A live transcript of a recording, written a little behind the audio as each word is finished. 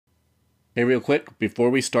Hey, real quick, before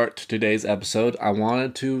we start today's episode, I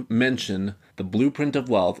wanted to mention the Blueprint of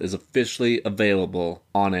Wealth is officially available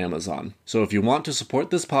on Amazon. So if you want to support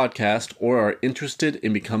this podcast or are interested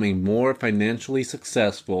in becoming more financially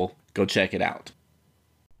successful, go check it out.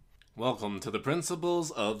 Welcome to the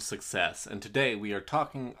Principles of Success, and today we are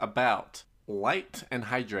talking about light and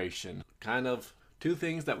hydration. Kind of two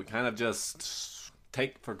things that we kind of just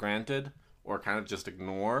take for granted or kind of just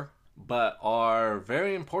ignore, but are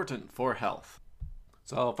very important for health.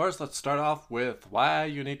 So first, let's start off with why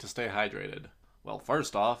you need to stay hydrated. Well,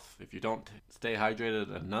 first off, if you don't stay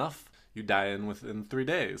hydrated enough, you die within 3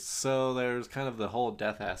 days. So there's kind of the whole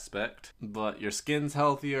death aspect, but your skin's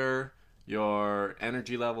healthier, your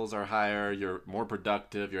energy levels are higher, you're more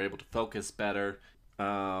productive, you're able to focus better.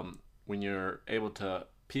 When you're able to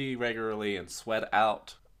pee regularly and sweat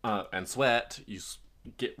out, you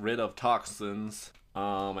get rid of toxins.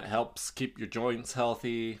 It helps keep your joints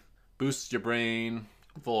healthy, boosts your brain.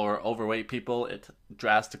 For overweight people, it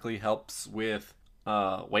drastically helps with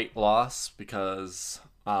weight loss because,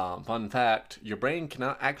 fun fact, your brain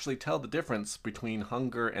cannot actually tell the difference between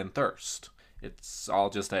hunger and thirst. It's all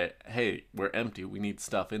just hey, we're empty, we need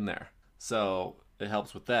stuff in there. So it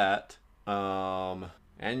helps with that. And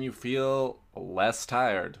you feel less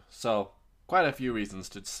tired. So quite a few reasons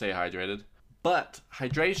to stay hydrated. But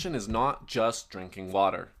hydration is not just drinking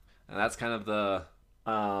water. And that's kind of the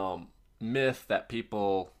myth that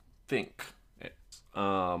people think.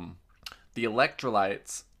 The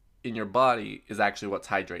electrolytes in your body is actually what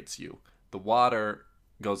hydrates you. The water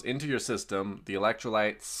goes into your system. The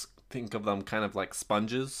electrolytes, think of them kind of like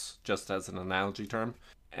sponges, just as an analogy term.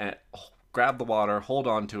 And grab the water, hold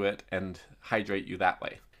on to it, and hydrate you that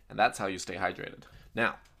way. And that's how you stay hydrated.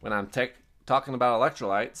 Now, when I'm talking about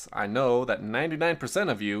electrolytes, I know that 99%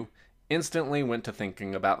 of you instantly went to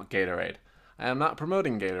thinking about Gatorade. I am not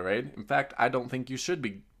promoting Gatorade. In fact, I don't think you should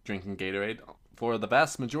be drinking Gatorade for the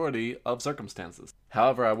vast majority of circumstances.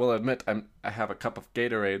 However, I will admit I have a cup of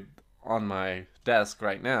Gatorade on my desk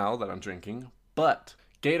right now that I'm drinking, but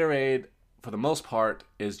Gatorade, for the most part,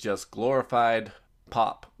 is just glorified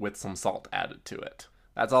pop with some salt added to it.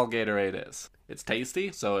 That's all Gatorade is. It's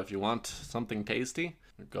tasty, so if you want something tasty,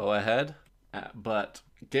 go ahead. But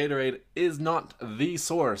Gatorade is not the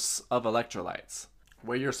source of electrolytes.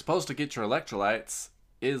 Where you're supposed to get your electrolytes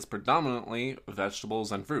is predominantly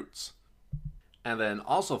vegetables and fruits. And then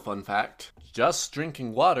also, fun fact, just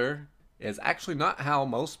drinking water is actually not how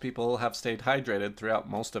most people have stayed hydrated throughout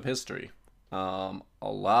most of history.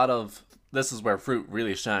 This is where fruit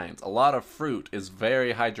really shines. A lot of fruit is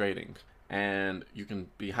very hydrating, and you can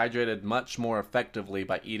be hydrated much more effectively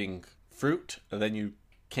by eating fruit than you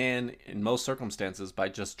can in most circumstances by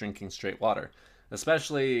just drinking straight water,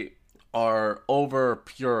 especially our over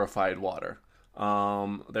purified water.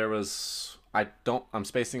 I'm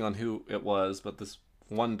spacing on who it was, but this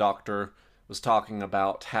one doctor was talking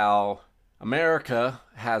about how America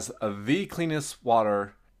has the cleanest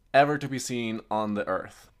water ever to be seen on the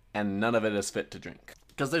earth, and none of it is fit to drink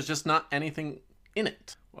because there's just not anything in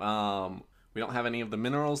it. We don't have any of the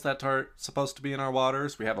minerals that are supposed to be in our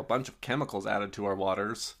waters. We have a bunch of chemicals added to our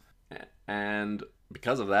waters, and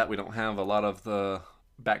because of that, we don't have a lot of the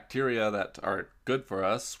bacteria that are good for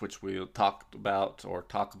us, which we'll talk about.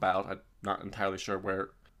 I'm not entirely sure where.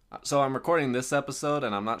 So I'm recording this episode,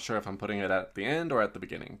 and I'm not sure if I'm putting it at the end or at the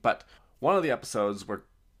beginning. But one of the episodes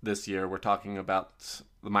this year, we're talking about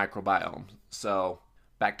the microbiome. So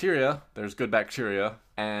bacteria, there's good bacteria,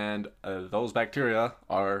 and those bacteria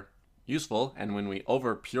are useful. And when we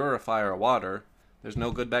over purify our water, there's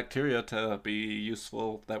no good bacteria to be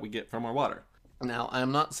useful that we get from our water. Now,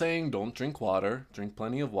 I'm not saying don't drink water. Drink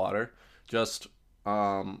plenty of water. Just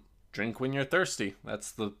drink when you're thirsty.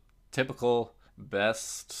 That's the typical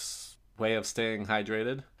best way of staying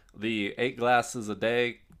hydrated. The 8 glasses a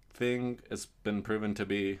day thing has been proven to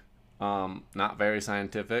be not very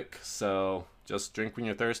scientific. So just drink when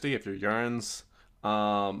you're thirsty. If your urine's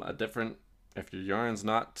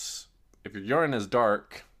if your urine is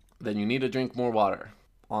dark, then you need to drink more water.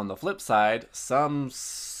 On the flip side, some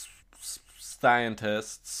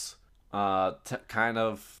scientists kind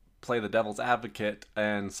of play the devil's advocate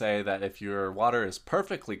and say that if your water is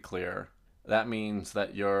perfectly clear, that means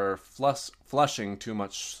that you're flushing too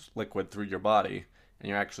much liquid through your body and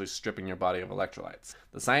you're actually stripping your body of electrolytes.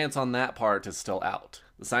 The science on that part is still out.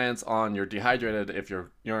 The science on you're dehydrated if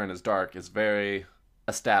your urine is dark is very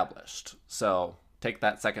established. So take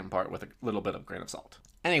that second part with a little bit of grain of salt.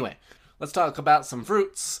 Anyway, let's talk about some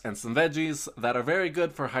fruits and some veggies that are very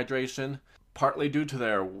good for hydration, partly due to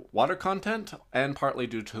their water content and partly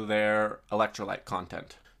due to their electrolyte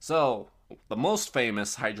content. So, the most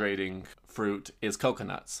famous hydrating fruit is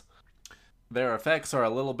coconuts. Their effects are a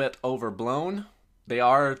little bit overblown. They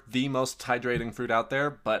are the most hydrating fruit out there,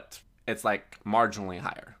 but it's like marginally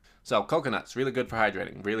higher. So coconuts, really good for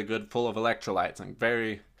hydrating, really good, full of electrolytes, and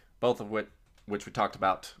both of which we talked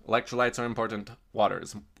about. Electrolytes are important,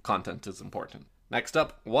 content is important. Next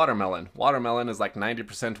up, watermelon. Watermelon is like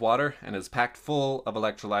 90% water and is packed full of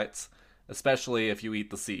electrolytes, especially if you eat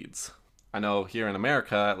the seeds. I know here in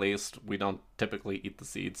America, at least, we don't typically eat the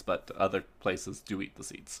seeds, but other places do eat the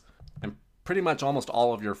seeds. And pretty much almost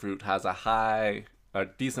all of your fruit has a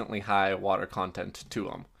decently high water content to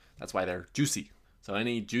them. That's why they're juicy. So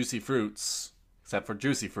any juicy fruits, except for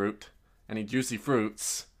juicy fruit, any juicy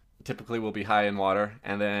fruits typically will be high in water,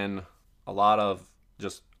 and then a lot of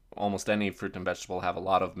just almost any fruit and vegetable have a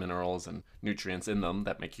lot of minerals and nutrients in them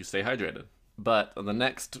that make you stay hydrated. But the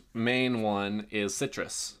next main one is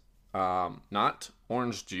citrus. Not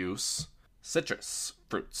orange juice, citrus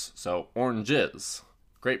fruits. So oranges,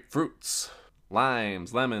 grapefruits,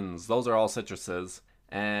 limes, lemons, those are all citruses.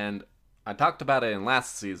 And I talked about it in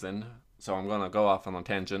last season, so I'm going to go off on a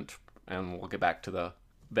tangent and we'll get back to the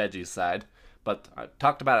veggies side. But I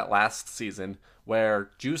talked about it last season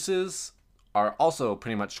where juices are also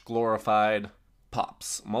pretty much glorified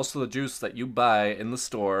pops. Most of the juice that you buy in the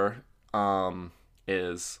store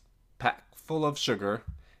is packed full of sugar,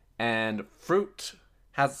 and fruit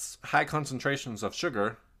has high concentrations of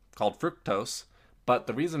sugar called fructose, but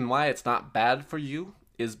the reason why it's not bad for you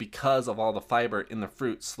is because of all the fiber in the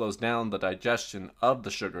fruit slows down the digestion of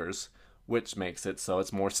the sugars, which makes it so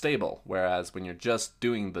it's more stable. Whereas when you're just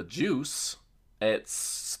doing the juice, it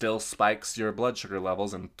still spikes your blood sugar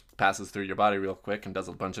levels and passes through your body real quick and does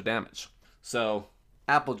a bunch of damage. So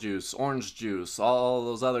apple juice, orange juice, all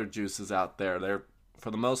those other juices out there, they're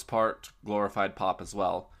for the most part glorified pop as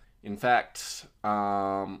well. In fact,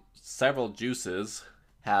 several juices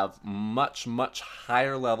have much, much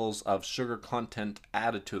higher levels of sugar content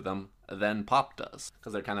added to them than pop does,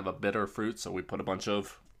 because they're kind of a bitter fruit, so we put a bunch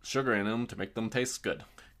of sugar in them to make them taste good.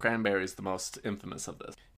 Cranberry is the most infamous of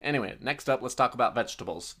this. Anyway, next up, let's talk about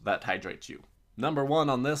vegetables that hydrate you. Number 1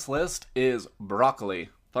 on this list is broccoli.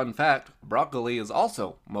 Fun fact, broccoli is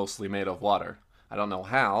also mostly made of water. I don't know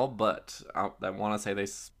how, but I want to say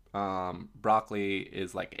broccoli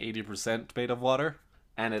is like 80% made of water.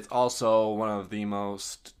 And it's also one of the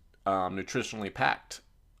most nutritionally packed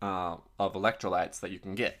of electrolytes that you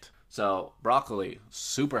can get. So broccoli,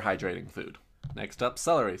 super hydrating food. Next up,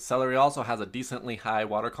 celery. Celery also has a decently high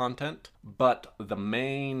water content, but the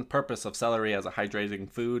main purpose of celery as a hydrating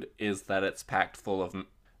food is that it's packed full of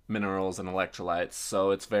minerals and electrolytes,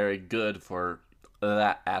 so it's very good for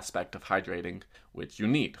that aspect of hydrating, which you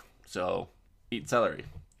need. So eat celery.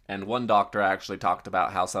 And one doctor actually talked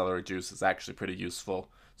about how celery juice is actually pretty useful.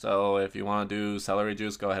 So if you want to do celery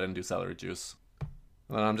juice, go ahead and do celery juice.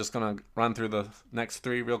 And then I'm just going to run through the next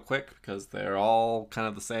 3 real quick because they're all kind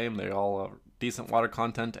of the same. They all have decent water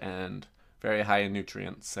content and very high in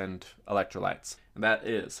nutrients and electrolytes. And that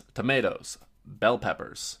is tomatoes, bell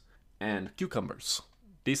peppers, and cucumbers.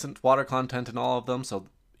 Decent water content in all of them, so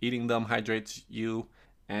eating them hydrates you,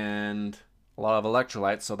 and a lot of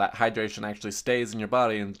electrolytes, so that hydration actually stays in your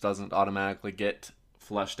body and doesn't automatically get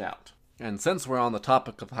flushed out. And since we're on the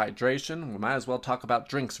topic of hydration, we might as well talk about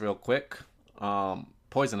drinks real quick.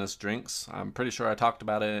 Poisonous drinks. I'm pretty sure I talked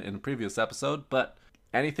about it in a previous episode, but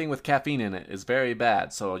anything with caffeine in it is very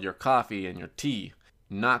bad. So your coffee and your tea,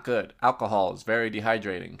 not good. Alcohol is very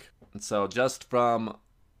dehydrating. And so just from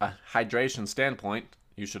a hydration standpoint,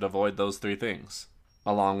 you should avoid those 3 things,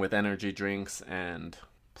 along with energy drinks and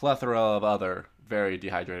plethora of other very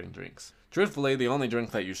dehydrating drinks. Truthfully, the only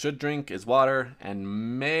drink that you should drink is water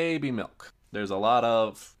and maybe milk. There's a lot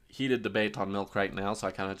of heated debate on milk right now, so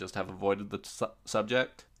I kind of just have avoided the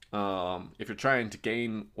subject. If you're trying to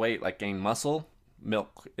gain weight, like gain muscle,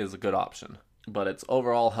 milk is a good option. But its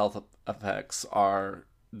overall health effects are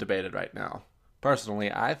debated right now.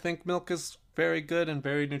 Personally, I think milk is very good and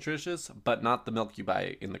very nutritious, but not the milk you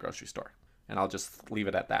buy in the grocery store. And I'll just leave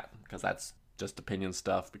it at that, because that's just opinion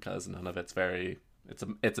stuff, because none of it's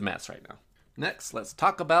it's a mess right now. Next, let's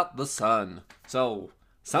talk about the sun. So,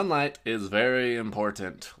 sunlight is very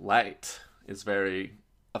important. Light is very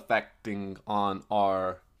affecting on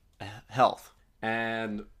our health.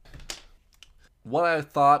 And what I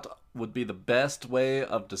thought would be the best way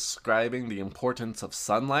of describing the importance of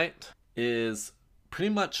sunlight is pretty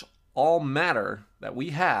much all matter that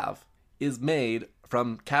we have is made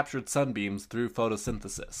from captured sunbeams through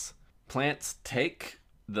photosynthesis. Plants take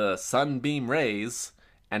the sunbeam rays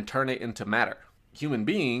and turn it into matter. Human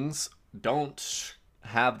beings don't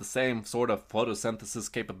have the same sort of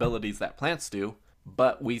photosynthesis capabilities that plants do,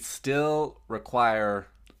 but we still require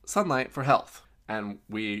sunlight for health. And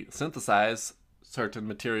we synthesize certain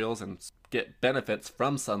materials and get benefits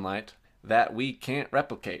from sunlight that we can't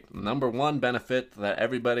replicate. Number one benefit that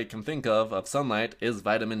everybody can think of sunlight is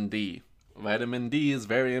vitamin D. Vitamin D is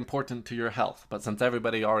very important to your health, but since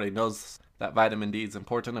everybody already knows that vitamin D is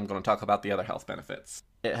important, I'm going to talk about the other health benefits.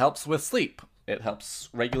 It helps with sleep. It helps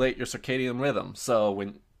regulate your circadian rhythm.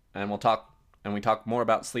 We talk more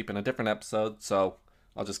about sleep in a different episode, so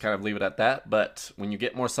I'll just kind of leave it at that. But when you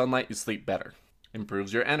get more sunlight, you sleep better.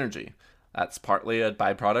 Improves your energy. That's partly a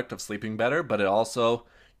byproduct of sleeping better, but it also,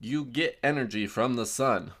 you get energy from the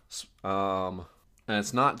sun. And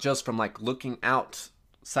it's not just from like looking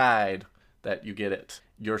outside that you get it.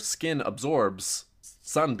 Your skin absorbs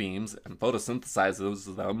sunbeams and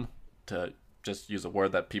photosynthesizes them, to just use a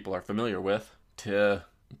word that people are familiar with, to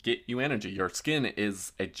get you energy. Your skin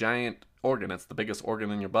is a giant organ. It's the biggest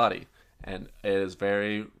organ in your body, and it is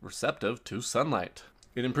very receptive to sunlight.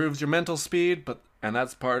 It improves your mental speed, and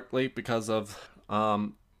that's partly because of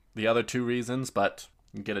the other two reasons, but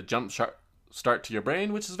you get a jump start to your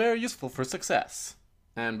brain, which is very useful for success.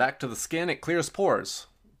 And back to the skin, it clears pores.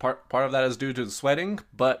 Part of that is due to the sweating,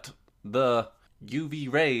 but the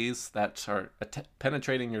UV rays that are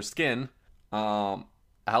penetrating your skin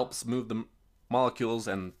helps move the molecules,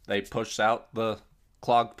 and they push out the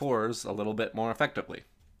clogged pores a little bit more effectively.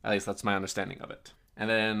 At least that's my understanding of it. And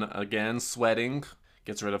then again, sweating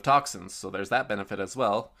gets rid of toxins, so there's that benefit as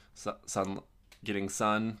well. Getting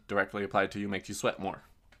sun directly applied to you makes you sweat more.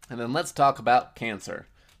 And then let's talk about cancer,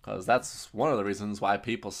 because that's one of the reasons why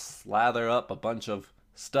people slather up a bunch of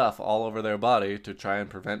stuff all over their body to try and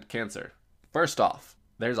prevent cancer. First off,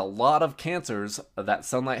 there's a lot of cancers that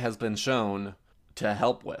sunlight has been shown to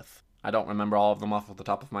help with. I don't remember all of them off of the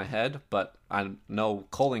top of my head, but I know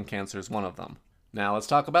colon cancer is one of them. Now let's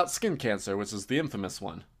talk about skin cancer, which is the infamous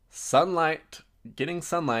one. Getting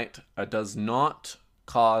sunlight does not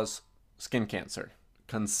cause skin cancer.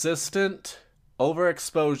 Consistent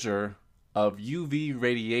overexposure of UV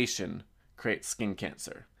radiation creates skin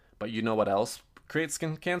cancer. But you know what else creates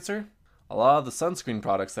skin cancer? A lot of the sunscreen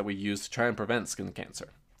products that we use to try and prevent skin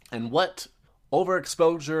cancer. And what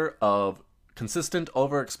consistent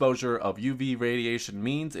overexposure of UV radiation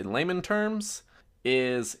means in layman terms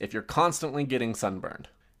is if you're constantly getting sunburned.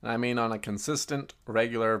 And I mean on a consistent,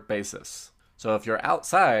 regular basis. So if you're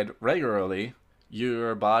outside regularly,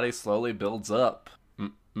 your body slowly builds up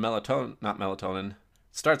melatonin. It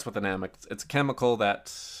starts with an M. It's a chemical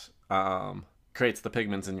that creates the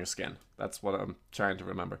pigments in your skin. That's what I'm trying to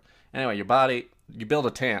remember. Anyway, you build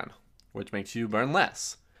a tan, which makes you burn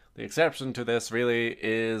less. The exception to this really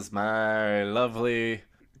is my lovely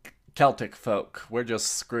Celtic folk. We're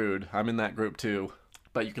just screwed. I'm in that group too.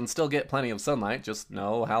 But you can still get plenty of sunlight. Just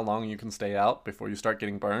know how long you can stay out before you start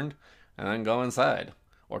getting burned, and then go inside.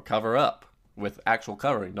 Or cover up with actual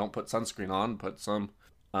covering. Don't put sunscreen on. Put some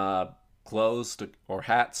clothes or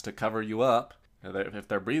hats to cover you up. If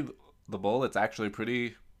they're breathable, it's actually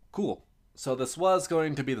pretty cool. So this was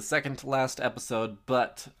going to be the second to last episode,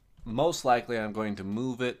 but most likely I'm going to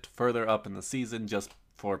move it further up in the season just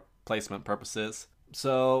for placement purposes.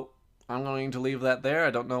 So I'm going to leave that there.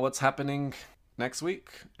 I don't know what's happening next week,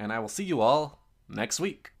 and I will see you all next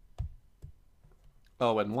week.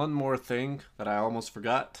 Oh, and one more thing that I almost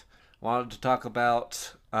forgot. I wanted to talk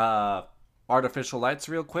about artificial lights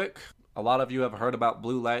real quick. A lot of you have heard about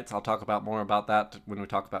blue lights. I'll talk about more about that when we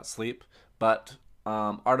talk about sleep. But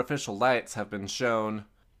artificial lights have been shown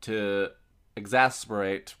to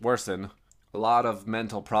worsen a lot of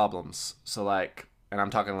mental problems. So and I'm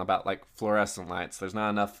talking about fluorescent lights. There's not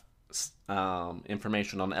enough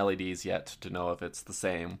information on LEDs yet to know if it's the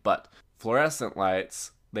same. But fluorescent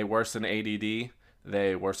lights, they worsen ADD,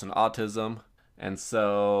 they worsen autism. And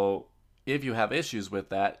so if you have issues with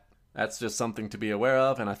that, that's just something to be aware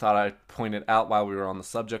of. And I thought I'd point it out while we were on the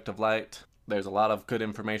subject of light. There's a lot of good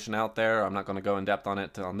information out there. I'm not going to go in depth on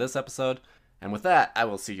it on this episode. And with that, I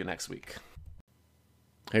will see you next week.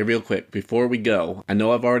 Hey, real quick, before we go, I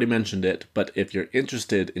know I've already mentioned it, but if you're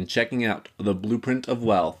interested in checking out The Blueprint of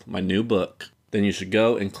Wealth, my new book, then you should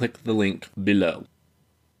go and click the link below.